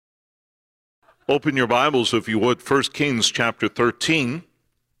Open your Bibles, if you would, 1 Kings chapter 13.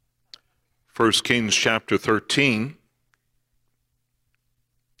 1 Kings chapter 13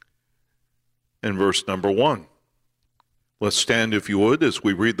 and verse number 1. Let's stand, if you would, as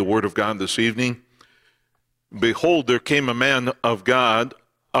we read the Word of God this evening. Behold, there came a man of God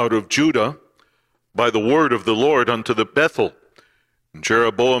out of Judah by the word of the Lord unto the Bethel. And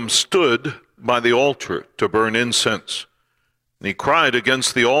Jeroboam stood by the altar to burn incense. And he cried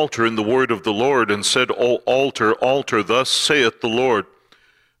against the altar in the word of the Lord, and said, O altar, altar, thus saith the Lord,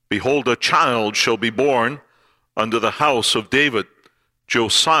 Behold, a child shall be born unto the house of David,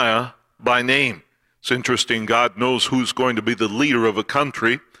 Josiah by name. It's interesting, God knows who's going to be the leader of a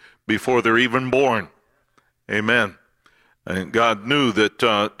country before they're even born. Amen. And God knew that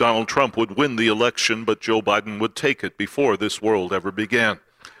Donald Trump would win the election, but Joe Biden would take it before this world ever began.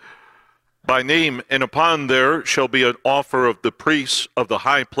 By name, and upon there shall be an offer of the priests of the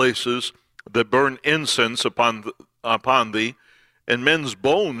high places that burn incense upon thee, and men's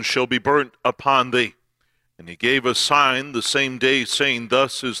bones shall be burnt upon thee. And he gave a sign the same day, saying,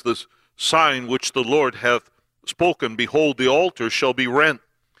 Thus is the sign which the Lord hath spoken. Behold, the altar shall be rent,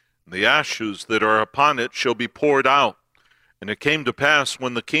 and the ashes that are upon it shall be poured out. And it came to pass,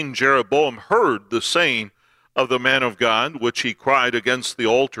 when the king Jeroboam heard the saying of the man of God, which he cried against the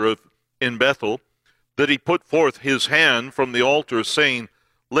altar in Bethel, that he put forth his hand from the altar, saying,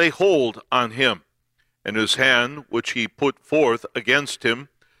 Lay hold on him. And his hand, which he put forth against him,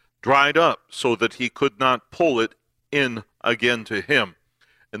 dried up, so that he could not pull it in again to him.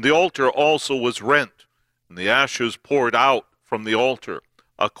 And the altar also was rent, and the ashes poured out from the altar,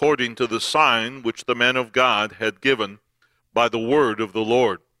 according to the sign which the man of God had given by the word of the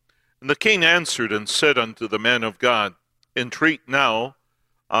Lord. And the king answered and said unto the man of God, Entreat now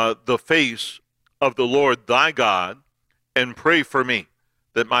the face of the Lord thy God, and pray for me,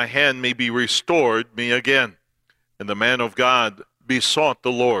 that my hand may be restored me again. And the man of God besought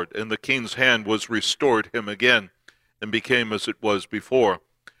the Lord, and the king's hand was restored him again, and became as it was before.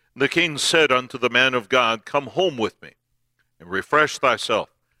 And the king said unto the man of God, Come home with me, and refresh thyself,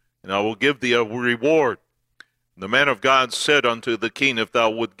 and I will give thee a reward. And the man of God said unto the king, If thou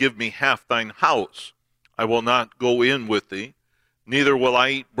would give me half thine house, I will not go in with thee, neither will I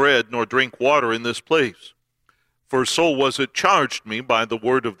eat bread nor drink water in this place. For so was it charged me by the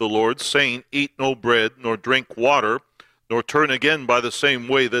word of the Lord, saying, Eat no bread, nor drink water, nor turn again by the same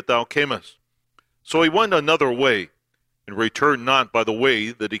way that thou camest. So he went another way, and returned not by the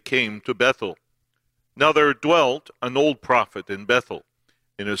way that he came to Bethel. Now there dwelt an old prophet in Bethel,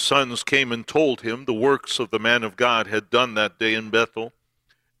 and his sons came and told him the works of the man of God had done that day in Bethel,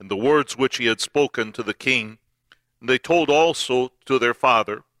 and the words which he had spoken to the king. And they told also to their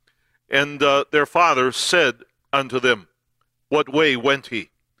father. And their father said unto them, What way went he?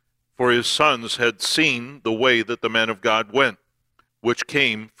 For his sons had seen the way that the man of God went, which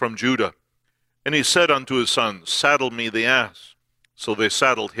came from Judah. And he said unto his sons, Saddle me the ass. So they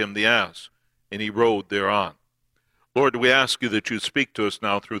saddled him the ass, and he rode thereon. Lord, we ask you that you speak to us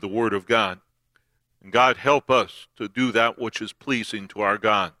now through the word of God. And God, help us to do that which is pleasing to our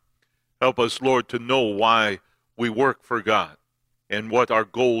God. Help us, Lord, to know why we work for God and what our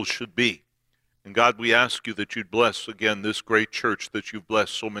goals should be. And God, we ask you that you'd bless again this great church that you've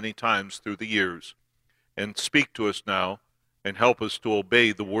blessed so many times through the years. And speak to us now and help us to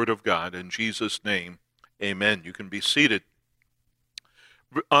obey the word of God. In Jesus' name, amen. You can be seated.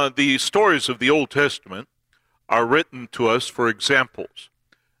 The stories of the Old Testament are written to us for examples.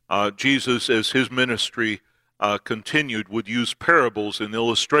 Jesus, as his ministry continued, would use parables and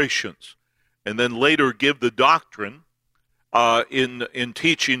illustrations, and then later give the doctrine in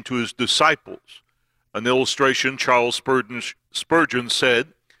teaching to his disciples. An illustration, Charles Spurgeon said,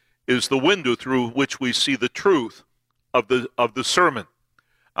 is the window through which we see the truth of the sermon.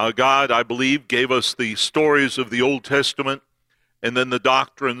 God, I believe, gave us the stories of the Old Testament and then the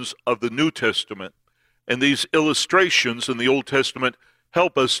doctrines of the New Testament. And these illustrations in the Old Testament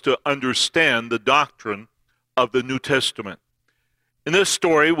help us to understand the doctrine of the New Testament. In this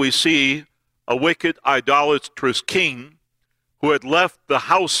story, we see a wicked, idolatrous king who had left the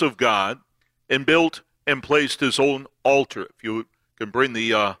house of God and built and placed his own altar. If you can bring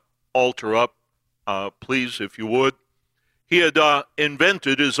the altar up, please, if you would. He had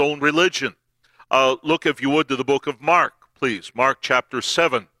invented his own religion. Look, if you would, to the book of Mark, please. Mark chapter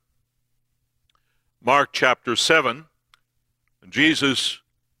 7. Mark chapter 7. Jesus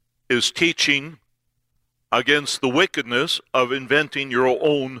is teaching against the wickedness of inventing your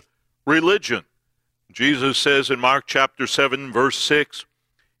own religion. Jesus says in Mark chapter 7, verse 6,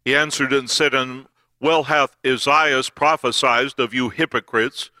 He answered and said, And well hath Isaiah prophesied of you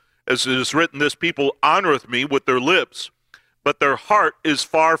hypocrites, As it is written, this people honoreth me with their lips, but their heart is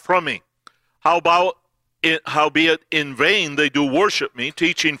far from me. Howbeit in vain they do worship me,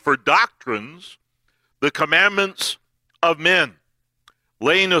 teaching for doctrines the commandments of men.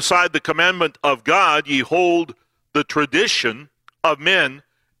 Laying aside the commandment of God, ye hold the tradition of men,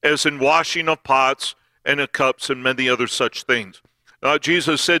 as in washing of pots and of cups and many other such things.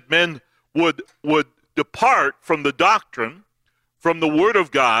 Jesus said men would depart from the doctrine, from the Word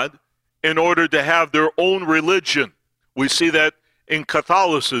of God, in order to have their own religion. We see that in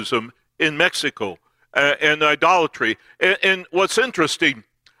Catholicism in Mexico and idolatry. And what's interesting,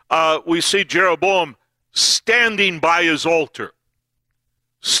 we see Jeroboam standing by his altar.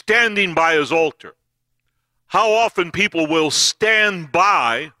 Standing by his altar. How often people will stand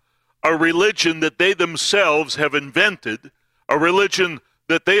by a religion that they themselves have invented, a religion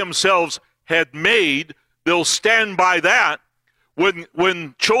that they themselves had made. They'll stand by that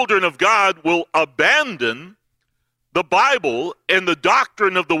when children of God will abandon the Bible and the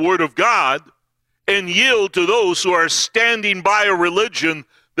doctrine of the Word of God and yield to those who are standing by a religion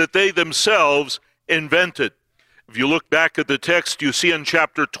that they themselves invented. If you look back at the text, you see in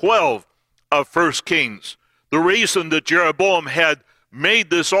chapter 12 of 1 Kings, the reason that Jeroboam had made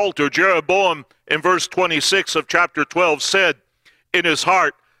this altar. Jeroboam, in verse 26 of chapter 12, said in his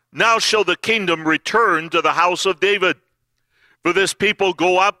heart, now shall the kingdom return to the house of David. For this people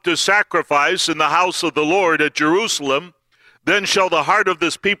go up to sacrifice in the house of the Lord at Jerusalem. Then shall the heart of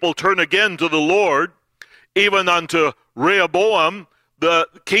this people turn again to the Lord, even unto Rehoboam, the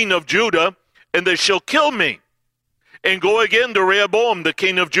king of Judah, and they shall kill me, and go again to Rehoboam, the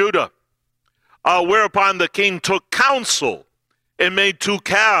king of Judah. Whereupon the king took counsel and made 2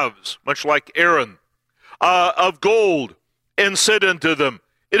 calves, much like Aaron, of gold, and said unto them,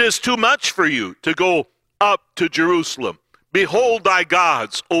 it is too much for you to go up to Jerusalem. Behold thy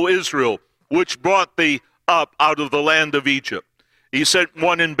gods, O Israel, which brought thee up out of the land of Egypt. He set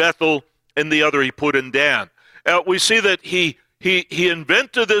one in Bethel, and the other he put in Dan. We see that he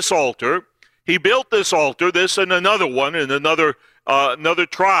invented this altar. He built this altar, this and another one in another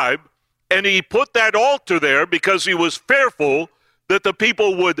tribe, and he put that altar there because he was fearful that the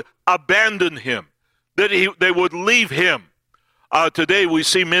people would abandon him, that they would leave him. Today we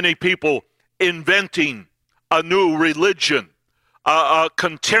see many people inventing a new religion, a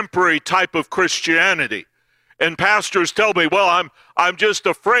contemporary type of Christianity. And pastors tell me, well, I'm just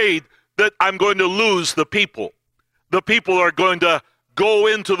afraid that I'm going to lose the people. The people are going to go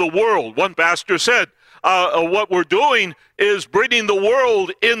into the world. One pastor said, what we're doing is bringing the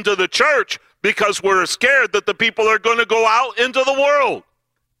world into the church because we're scared that the people are going to go out into the world.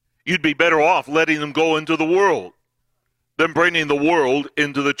 You'd be better off letting them go into the world than bringing the world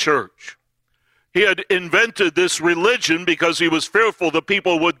into the church. He had invented this religion because he was fearful the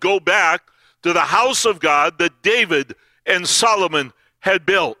people would go back to the house of God that David and Solomon had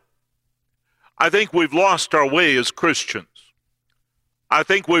built. I think we've lost our way as Christians. I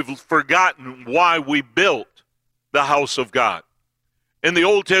think we've forgotten why we built the house of God. In the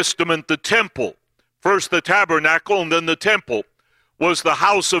Old Testament, the temple, first the tabernacle and then the temple, was the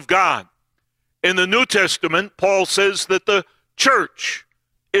house of God. In the New Testament, Paul says that the church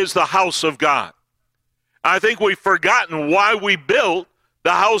is the house of God. I think we've forgotten why we built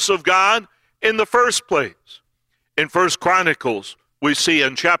the house of God in the first place. In 1 Chronicles, we see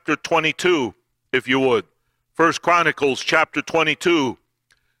in chapter 22, if you would, 1 Chronicles chapter 22,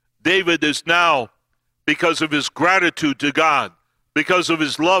 David is now, because of his gratitude to God, because of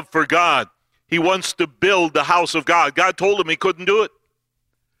his love for God, he wants to build the house of God. God told him he couldn't do it.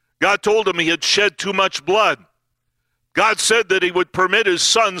 God told him he had shed too much blood. God said that he would permit his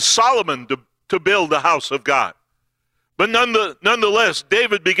son Solomon to build the house of God. But nonetheless,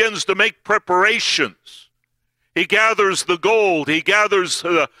 David begins to make preparations. He gathers the gold. He gathers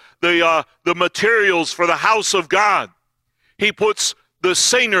the materials for the house of God. He puts the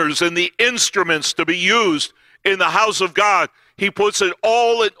singers and the instruments to be used in the house of God. He puts it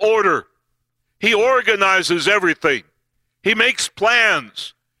all in order. He organizes everything. He makes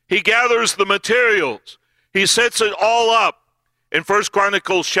plans. He gathers the materials. He sets it all up. In 1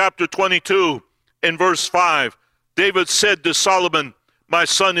 Chronicles chapter 22, in verse 5, David said to Solomon, my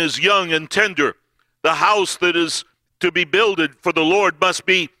son is young and tender. The house that is to be builded for the Lord must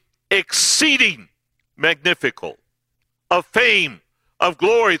be exceeding magnifical, of fame, of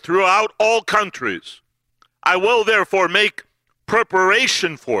glory throughout all countries. I will therefore make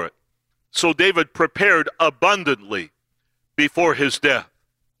preparation for it. So David prepared abundantly before his death.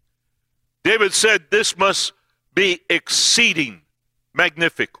 David said, this must be exceeding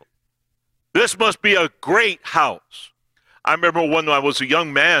magnifical. This must be a great house. I remember when I was a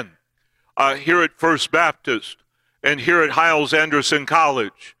young man here at First Baptist and here at Hyles Anderson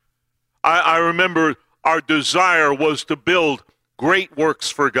College. I remember our desire was to build great works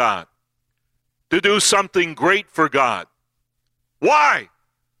for God, to do something great for God. Why?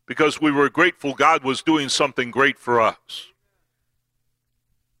 Because we were grateful God was doing something great for us.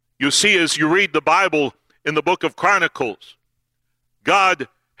 You see, as you read the Bible in the book of Chronicles, God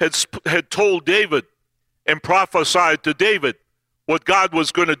had told David and prophesied to David what God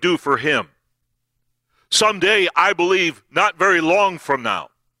was going to do for him. Someday, I believe, not very long from now,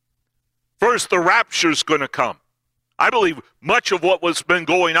 first the rapture's going to come. I believe much of what was been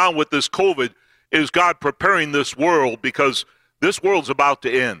going on with this COVID is God preparing this world, because this world's about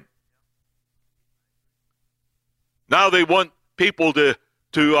to end. Now they want people to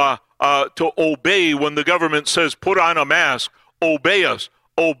obey when the government says, put on a mask, obey us,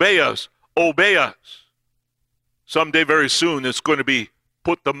 obey us, obey us. Someday very soon it's going to be,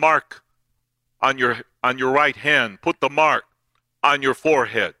 put the mark on your right hand, put the mark on your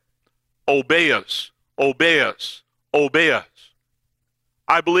forehead. Obey us, obey us, obey us.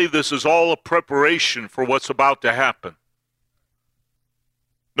 I believe this is all a preparation for what's about to happen.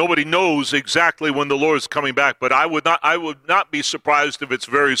 Nobody knows exactly when the Lord's coming back, but I would not be surprised if it's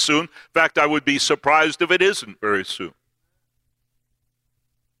very soon. In fact, I would be surprised if it isn't very soon.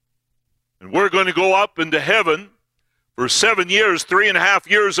 And we're going to go up into heaven for 7 years, 3.5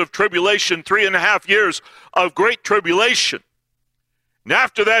 years of tribulation, 3.5 years of great tribulation. And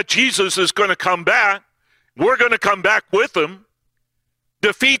after that, Jesus is going to come back. We're going to come back with him,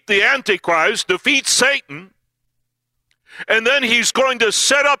 defeat the Antichrist, defeat Satan, and then he's going to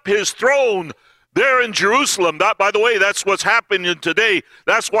set up his throne there in Jerusalem. That, by the way, that's what's happening today.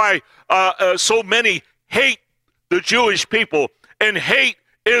 That's why so many hate the Jewish people and hate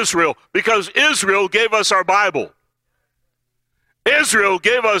Israel, because Israel gave us our Bible. Israel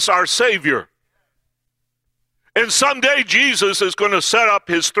gave us our Savior. And someday Jesus is going to set up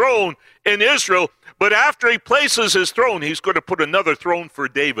his throne in Israel, but after he places his throne, he's going to put another throne for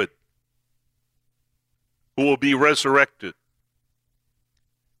David, who will be resurrected,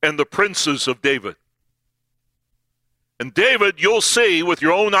 and the princes of David. And David, you'll see with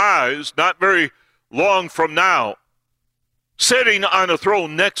your own eyes, not very long from now, sitting on a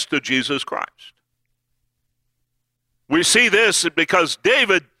throne next to Jesus Christ. We see this because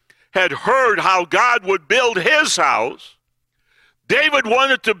David had heard how God would build his house. David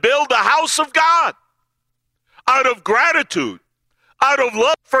wanted to build the house of God out of gratitude, out of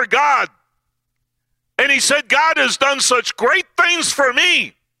love for God. And he said, God has done such great things for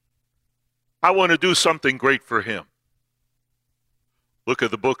me. I want to do something great for him. Look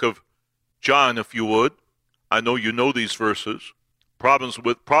at the book of John, if you would. I know you know these verses.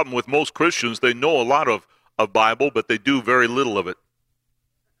 Problem with most Christians, they know a lot of Bible, but they do very little of it.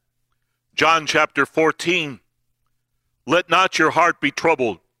 John chapter 14. Let not your heart be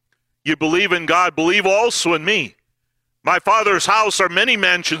troubled. You believe in God, believe also in me. My Father's house are many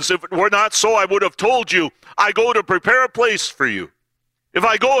mansions. If it were not so, I would have told you. I go to prepare a place for you. If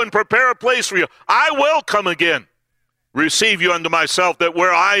I go and prepare a place for you, I will come again, receive you unto myself, that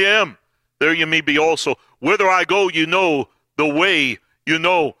where I am, there you may be also. Whither I go, you know the way, you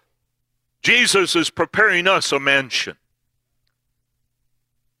know. Jesus is preparing us a mansion.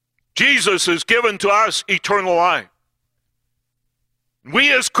 Jesus has given to us eternal life.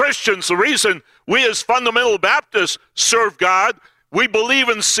 We as Christians, the reason we as fundamental Baptists serve God, we believe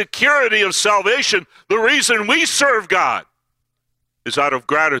in security of salvation. The reason we serve God is out of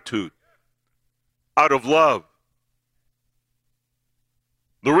gratitude, out of love.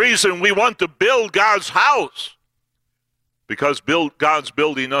 The reason we want to build God's house, because God's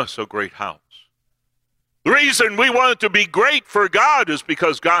building us a great house. The reason we want it to be great for God is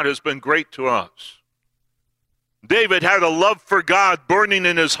because God has been great to us. David had a love for God burning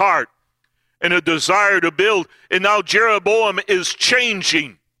in his heart and a desire to build. And now Jeroboam is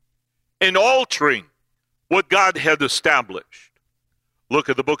changing and altering what God had established. Look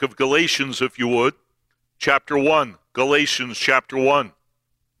at the book of Galatians, if you would, chapter 1. Galatians chapter 1,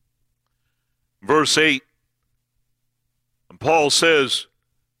 verse 8. And Paul says,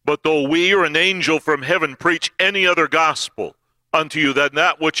 but though we or an angel from heaven preach any other gospel unto you than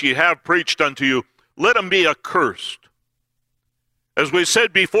that which ye have preached unto you, let him be accursed. As we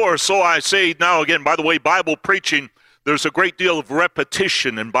said before, so I say now again. By the way, Bible preaching, there's a great deal of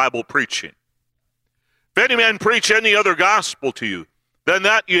repetition in Bible preaching. If any man preach any other gospel to you than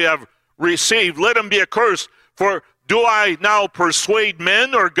that you have received, let him be accursed. For do I now persuade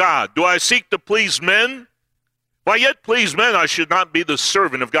men or God? Do I seek to please men? If I yet please men, I should not be the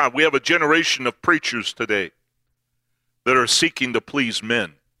servant of God. We have a generation of preachers today that are seeking to please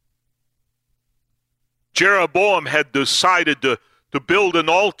men. Jeroboam had decided to build an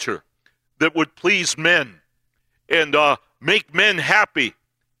altar that would please men and make men happy,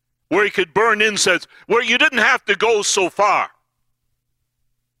 where he could burn incense, where you didn't have to go so far.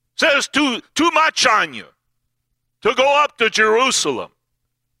 Says too much on you to go up to Jerusalem.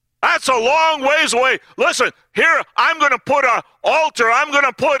 That's a long ways away. Listen, here I'm going to put an altar. I'm going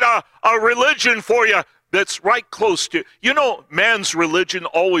to put a religion for you that's right close to you. You know, man's religion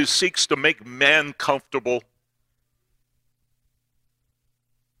always seeks to make man comfortable.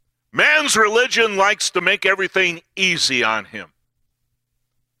 Man's religion likes to make everything easy on him.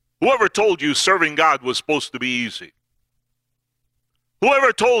 Whoever told you serving God was supposed to be easy?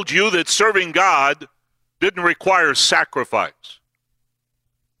 Whoever told you that serving God didn't require sacrifice?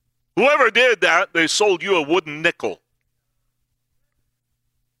 Whoever did that, they sold you a wooden nickel.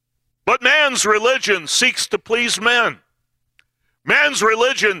 But man's religion seeks to please men. Man's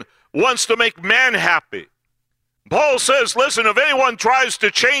religion wants to make man happy. Paul says, listen, if anyone tries to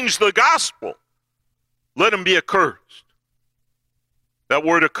change the gospel, let him be accursed. That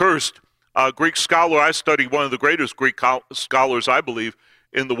word accursed, a Greek scholar I studied, one of the greatest Greek scholars, I believe,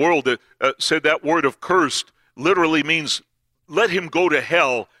 in the world, said that word of cursed literally means let him go to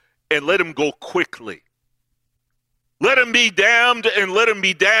hell and let him go quickly. Let him be damned and let him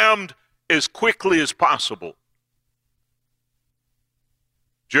be damned as quickly as possible.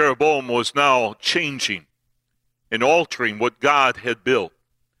 Jeroboam was now changing and altering what God had built.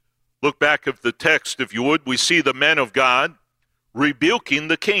 Look back at the text, if you would. We see the men of God rebuking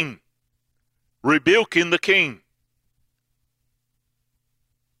the king. Rebuking the king.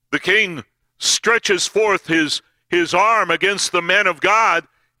 The king stretches forth his arm against the men of God.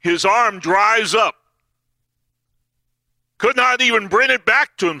 His arm dries up. Could not even bring it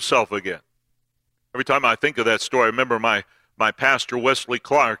back to himself again. Every time I think of that story, I remember my pastor, Wesley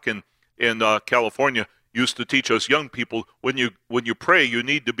Clark, in California, used to teach us young people, when you pray, you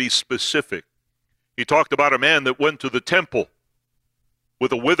need to be specific. He talked about a man that went to the temple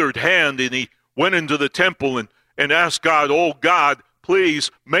with a withered hand, and he went into the temple and asked God, oh God, please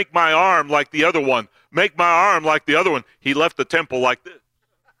make my arm like the other one. Make my arm like the other one. He left the temple like this.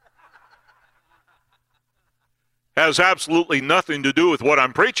 Has absolutely nothing to do with what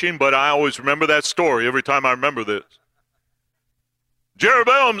I'm preaching, but I always remember that story every time I remember this.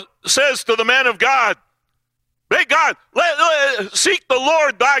 Jeroboam says to the man of God, hey God, seek the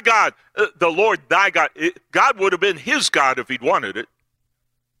Lord thy God. The Lord thy God. God would have been his God if he'd wanted it.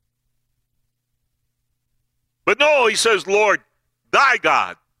 But no, he says, Lord, thy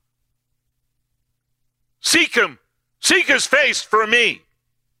God. Seek him. Seek his face for me.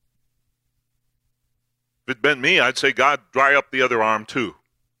 If it'd been me, I'd say, God, dry up the other arm too.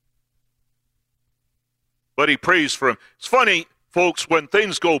 But he prays for him. It's funny, folks, when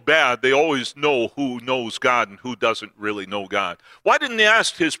things go bad, they always know who knows God and who doesn't really know God. Why didn't he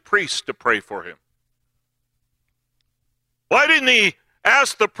ask his priest to pray for him? Why didn't he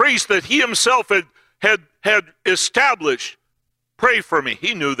ask the priest that he himself had established, pray for me?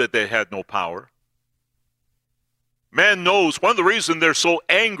 He knew that they had no power. Man knows one of the reasons they're so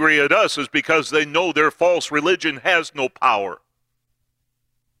angry at us is because they know their false religion has no power.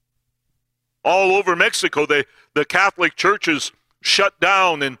 All over Mexico, the Catholic churches shut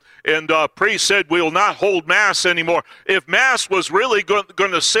down, and priests said, we'll not hold Mass anymore. If Mass was really going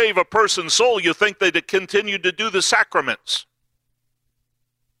to save a person's soul, you think they'd continue to do the sacraments.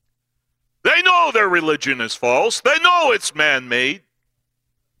 They know their religion is false. They know it's man-made.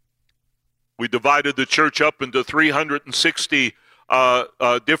 We divided the church up into 360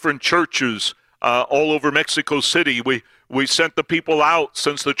 different churches all over Mexico City. We sent the people out,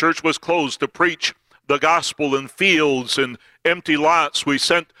 since the church was closed, to preach the gospel in fields and empty lots. We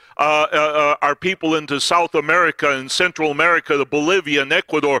sent our people into South America and Central America, to Bolivia and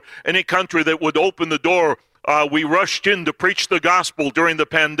Ecuador, any country that would open the door. We rushed in to preach the gospel during the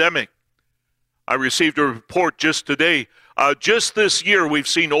pandemic. I received a report just today. Just this year, we've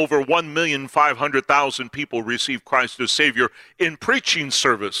seen over 1,500,000 people receive Christ as Savior in preaching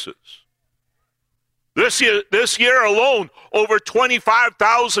services. This year alone, over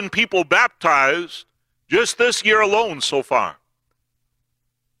 25,000 people baptized, just this year alone so far.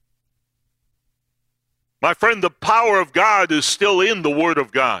 My friend, the power of God is still in the Word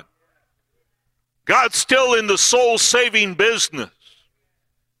of God. God's still in the soul-saving business.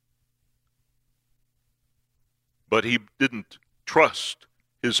 But he didn't trust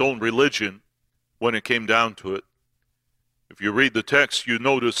his own religion when it came down to it. If you read the text, you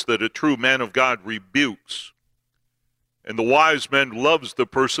notice that a true man of God rebukes. And the wise man loves the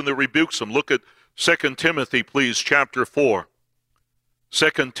person that rebukes him. Look at 2 Timothy, please, chapter 4.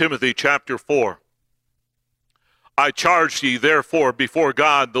 2 Timothy, chapter 4. I charge thee, therefore, before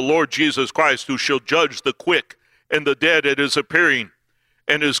God, the Lord Jesus Christ, who shall judge the quick and the dead at his appearing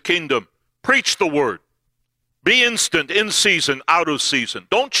and his kingdom. Preach the word. Be instant, in season, out of season.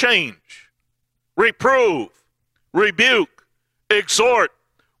 Don't change. Reprove, rebuke, exhort,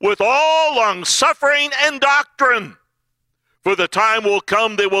 with all longsuffering and doctrine. For the time will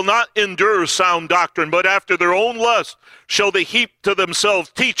come they will not endure sound doctrine, but after their own lust shall they heap to themselves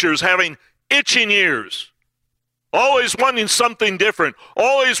teachers having itching ears, always wanting something different,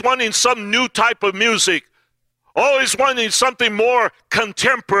 always wanting some new type of music, always wanting something more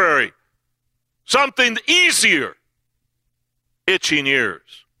contemporary, something easier. Itching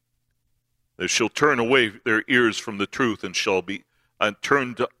ears. They shall turn away their ears from the truth and shall be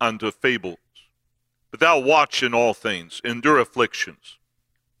turned unto fables. But thou watch in all things, endure afflictions,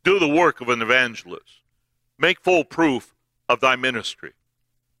 do the work of an evangelist, make full proof of thy ministry.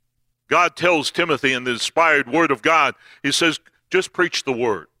 God tells Timothy in the inspired word of God, he says, just preach the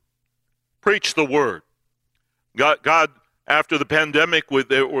word. Preach the word. God after the pandemic,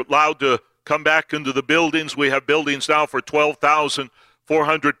 they were allowed to come back into the buildings. We have buildings now for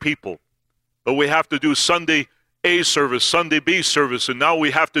 12,400 people. But we have to do Sunday A service, Sunday B service, and now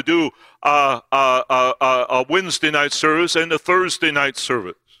we have to do a Wednesday night service and a Thursday night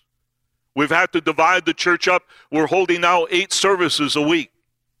service. We've had to divide the church up. We're holding now 8 services a week.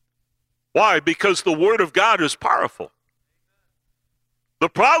 Why? Because the Word of God is powerful. The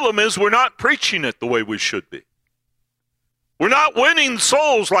problem is we're not preaching it the way we should be. We're not winning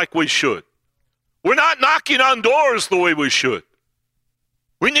souls like we should. We're not knocking on doors the way we should.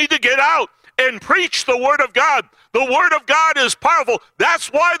 We need to get out and preach the Word of God. The Word of God is powerful. That's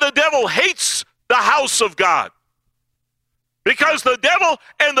why the devil hates the house of God. Because the devil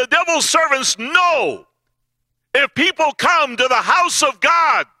and the devil's servants know if people come to the house of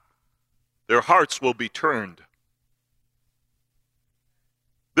God, their hearts will be turned.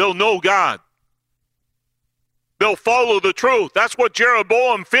 They'll know God. They'll follow the truth. That's what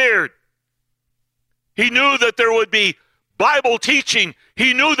Jeroboam feared. He knew that there would be Bible teaching.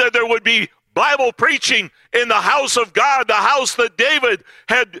 He knew that there would be Bible preaching in the house of God, the house that David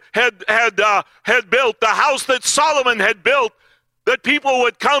had built, the house that Solomon had built, that people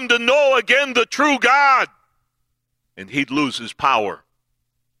would come to know again the true God, and he'd lose his power.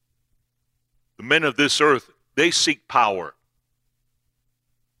 The men of this earth, they seek power.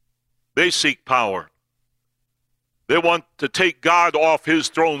 They seek power. They want to take God off his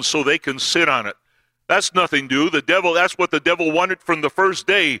throne so they can sit on it. That's nothing new. The devil, that's what the devil wanted from the first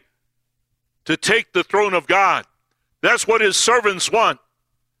day, to take the throne of God. That's what his servants want.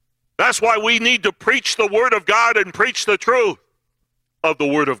 That's why we need to preach the Word of God and preach the truth of the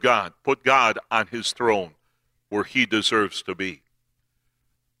Word of God. Put God on his throne where he deserves to be.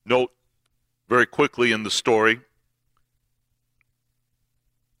 Note very quickly in the story,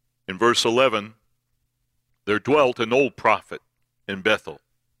 in verse 11, there dwelt an old prophet in Bethel.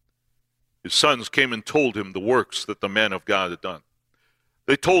 His sons came and told him the works that the man of God had done.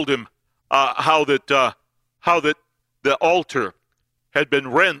 They told him how that the altar had been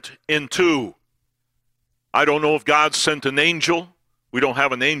rent in two. I don't know if God sent an angel. We don't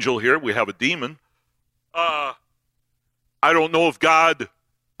have an angel here. We have a demon. I don't know if God,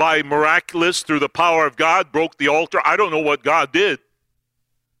 by miraculous, through the power of God, broke the altar. I don't know what God did.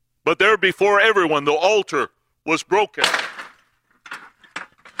 But there before everyone, the altar was broken.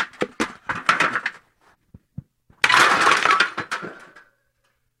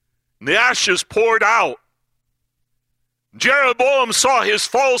 And the ashes poured out. Jeroboam saw his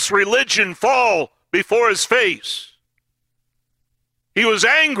false religion fall before his face. He was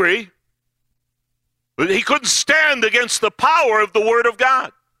angry, but he couldn't stand against the power of the Word of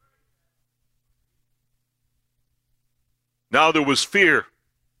God. Now there was fear.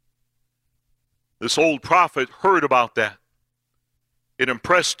 This old prophet heard about that. It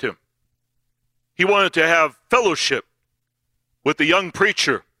impressed him. He wanted to have fellowship with the young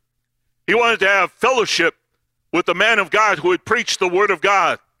preacher. He wanted to have fellowship with the man of God who had preached the Word of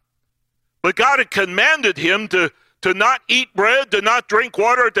God. But God had commanded him to not eat bread, to not drink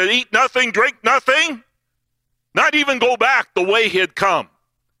water, to eat nothing, drink nothing, not even go back the way he had come,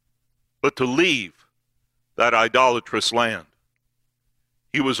 but to leave that idolatrous land.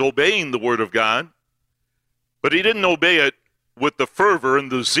 He was obeying the Word of God, but he didn't obey it with the fervor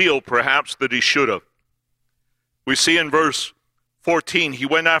and the zeal, perhaps, that he should have. We see in verse 14, he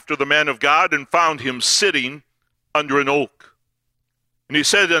went after the man of God and found him sitting under an oak. And he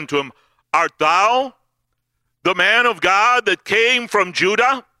said unto him, Art thou the man of God that came from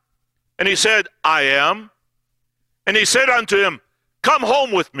Judah? And he said, I am. And he said unto him, Come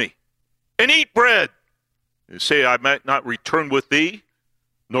home with me and eat bread. You say, I might not return with thee,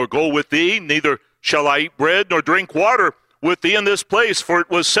 nor go with thee, neither shall I eat bread nor drink water with thee in this place. For it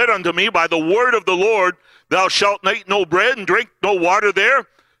was said unto me by the word of the Lord, thou shalt eat no bread and drink no water there,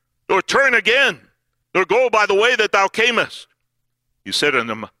 nor turn again, nor go by the way that thou camest. He said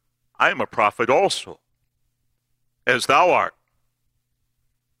unto him, I am a prophet also, as thou art.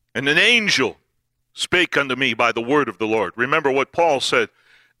 And an angel spake unto me by the word of the Lord. Remember what Paul said.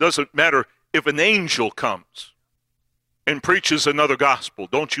 Doesn't matter if an angel comes and preaches another gospel.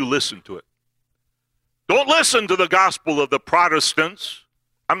 Don't you listen to it. Don't listen to the gospel of the Protestants.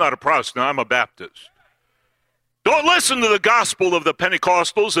 I'm not a Protestant, I'm a Baptist. Don't listen to the gospel of the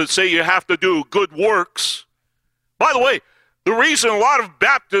Pentecostals that say you have to do good works. By the way, the reason a lot of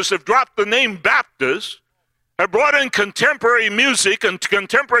Baptists have dropped the name Baptist, have brought in contemporary music and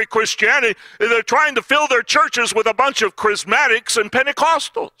contemporary Christianity, they're trying to fill their churches with a bunch of charismatics and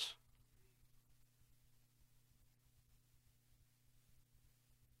Pentecostals.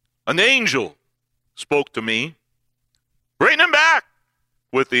 An angel spoke to me, bring him back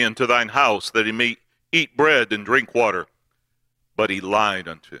with thee into thine house, that he may eat bread and drink water. But he lied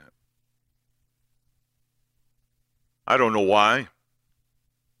unto him. I don't know why,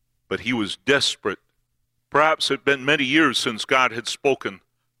 but he was desperate. Perhaps it had been many years since God had spoken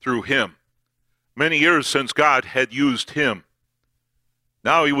through him. Many years since God had used him.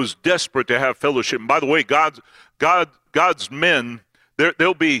 Now he was desperate to have fellowship. And by the way, God's men,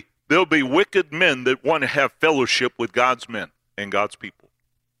 there'll be wicked men that want to have fellowship with God's men and God's people.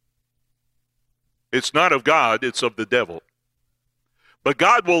 It's not of God, it's of the devil. But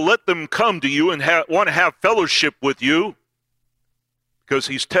God will let them come to you and want to have fellowship with you because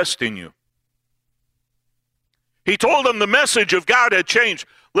he's testing you. He told them the message of God had changed.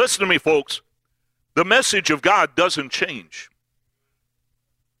 Listen to me, folks. The message of God doesn't change.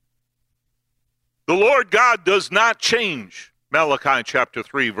 The Lord God does not change. Malachi chapter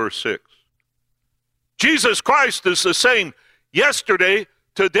 3, verse 6. Jesus Christ is the same yesterday,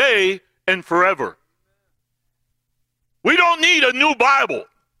 today, and forever. We don't need a new Bible.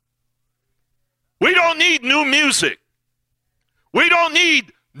 We don't need new music. We don't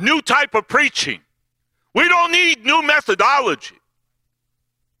need new type of preaching. We don't need new methodology.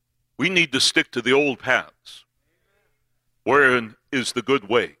 We need to stick to the old paths, wherein is the good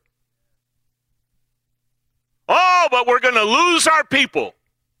way. Oh, but we're going to lose our people.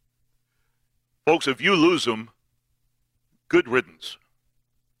 Folks, if you lose them, good riddance.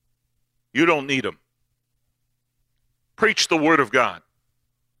 You don't need them. Preach the word of God.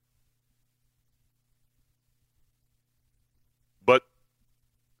 But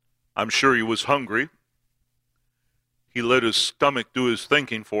I'm sure he was hungry. He let his stomach do his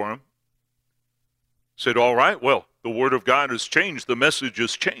thinking for him. Said, all right, well, the word of God has changed. The message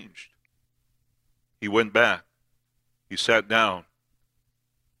has changed. He went back. He sat down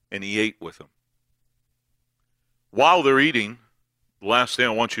and he ate with them. While they're eating, the last thing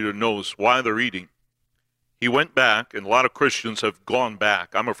I want you to know is why they're eating. He went back, and a lot of Christians have gone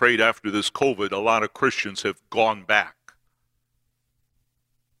back. I'm afraid after this COVID, a lot of Christians have gone back.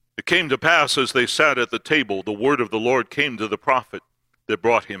 It came to pass as they sat at the table, the word of the Lord came to the prophet that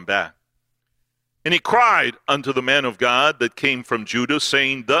brought him back. And he cried unto the man of God that came from Judah,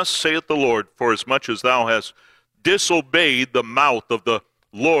 saying, Thus saith the Lord, forasmuch as thou hast disobeyed the mouth of the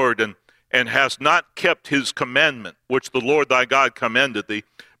Lord, and hast not kept his commandment, which the Lord thy God commanded thee,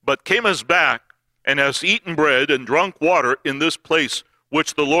 but camest back, and hast eaten bread and drunk water in this place,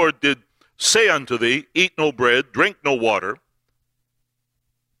 which the Lord did say unto thee, Eat no bread, drink no water,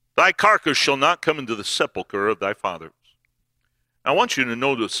 thy carcass shall not come into the sepulchre of thy fathers. I want you to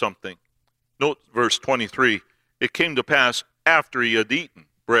notice something. Note verse 23. It came to pass after he had eaten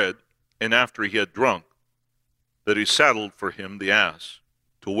bread and after he had drunk, that he saddled for him the ass,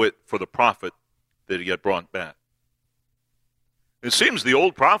 to wit, for the prophet that he had brought back. It seems the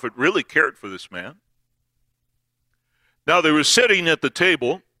old prophet really cared for this man. Now they were sitting at the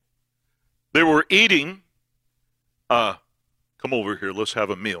table. They were eating. Come over here, let's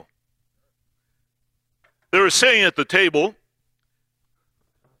have a meal. They were sitting at the table.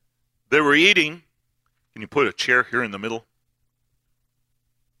 They were eating. Can you put a chair here in the middle?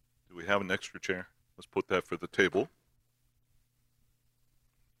 Do we have an extra chair? Let's put that for the table.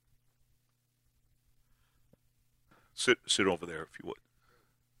 Sit over there if you would.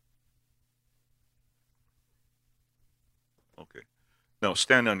 Okay. No,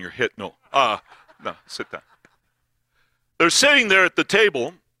 stand on your hip. No, sit down. They're sitting there at the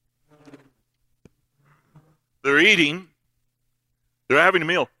table. They're eating. They're having a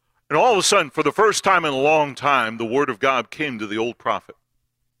meal. And all of a sudden, for the first time in a long time, the word of God came to the old prophet.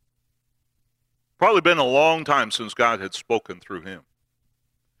 Probably been a long time since God had spoken through him.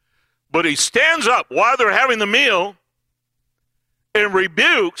 But he stands up while they're having the meal and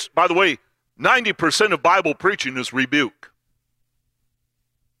rebukes. By the way, 90% of Bible preaching is rebuke.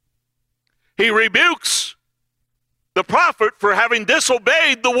 He rebukes the prophet for having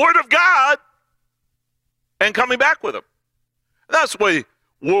disobeyed the word of God and coming back with him. That's the way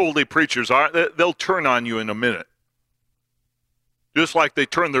worldly preachers are. They'll turn on you in a minute, just like they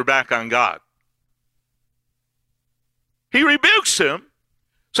turn their back on God. He rebukes him,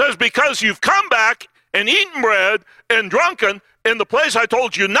 says, because you've come back and eaten bread and drunken in the place I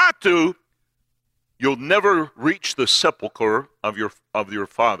told you not to, you'll never reach the sepulcher of your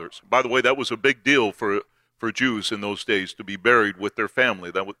fathers. By the way, that was a big deal for Jews in those days, to be buried with their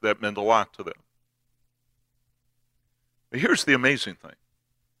family. That meant a lot to them. But here's the amazing thing.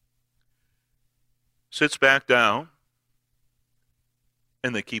 Sits back down,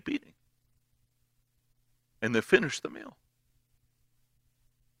 and they keep eating. And they finish the meal.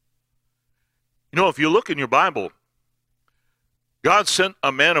 You know, if you look in your Bible, God sent a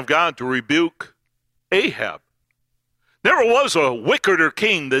man of God to rebuke Ahab. Never was a wickeder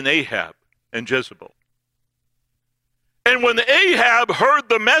king than Ahab and Jezebel. And when Ahab heard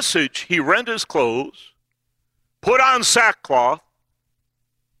the message, he rent his clothes, put on sackcloth,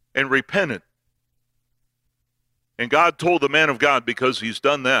 and repented. And God told the man of God, because he's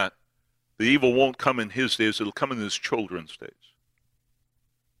done that, the evil won't come in his days, it'll come in his children's days.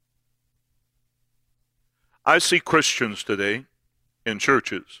 I see Christians today in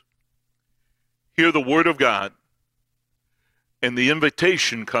churches hear the word of God, and the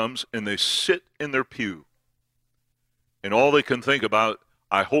invitation comes, and they sit in their pew. And all they can think about,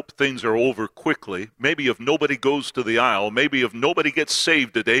 I hope things are over quickly. Maybe if nobody goes to the aisle, maybe if nobody gets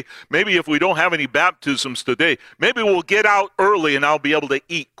saved today, maybe if we don't have any baptisms today, maybe we'll get out early and I'll be able to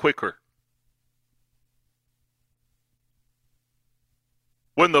eat quicker.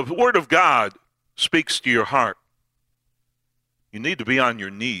 When the word of God speaks to your heart, you need to be on your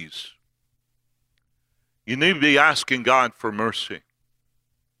knees. You need to be asking God for mercy.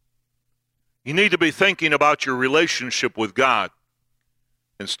 You need to be thinking about your relationship with God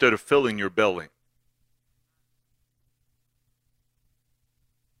instead of filling your belly.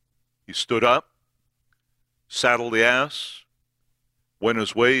 He stood up, saddled the ass, went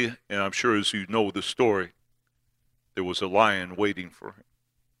his way, and I'm sure as you know the story, there was a lion waiting for him.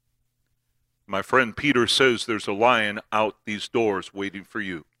 My friend Peter says there's a lion out these doors waiting for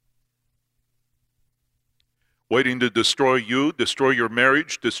you. Waiting to destroy you, destroy your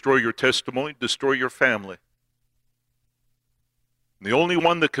marriage, destroy your testimony, destroy your family. And the only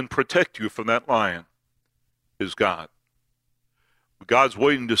one that can protect you from that lion is God. God's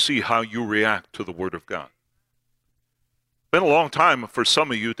waiting to see how you react to the word of God. Been a long time for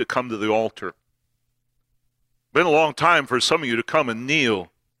some of you to come to the altar. Been a long time for some of you to come and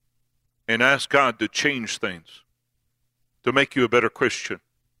kneel and ask God to change things, to make you a better Christian.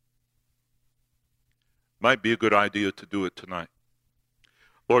 Might be a good idea to do it tonight.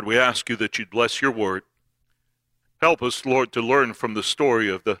 Lord, we ask you that you'd bless your word. Help us, Lord, to learn from the story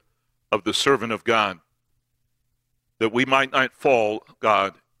of the servant of God, that we might not fall,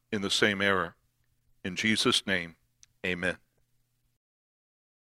 God, in the same error. In Jesus' name, amen.